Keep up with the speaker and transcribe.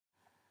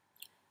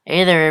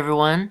Hey there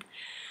everyone.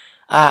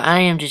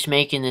 I am just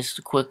making this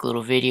quick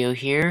little video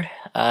here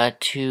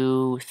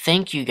to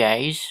thank you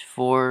guys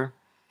for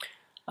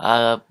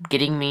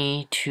getting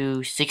me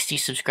to 60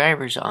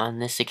 subscribers on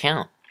this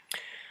account.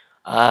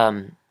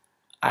 Um,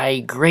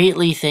 I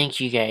greatly thank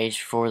you guys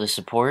for the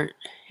support,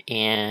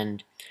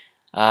 and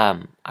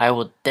I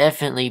will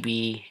definitely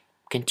be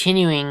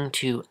continuing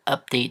to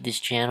update this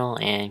channel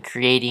and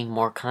creating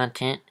more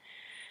content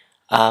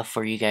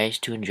for you guys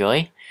to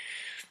enjoy.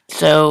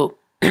 So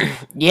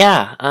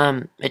yeah,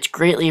 it's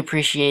greatly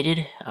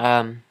appreciated.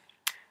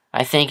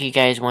 I thank you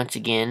guys once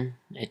again.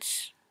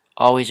 It's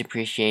always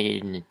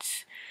appreciated, and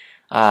it's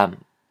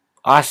um,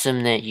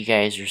 awesome that you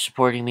guys are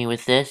supporting me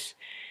with this.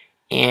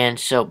 And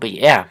so, but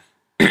yeah.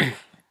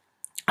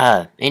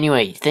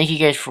 Anyway, thank you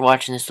guys for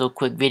watching this little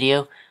quick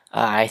video.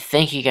 I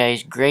thank you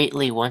guys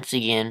greatly once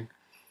again,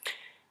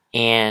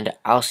 and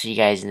I'll see you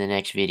guys in the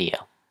next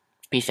video.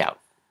 Peace out.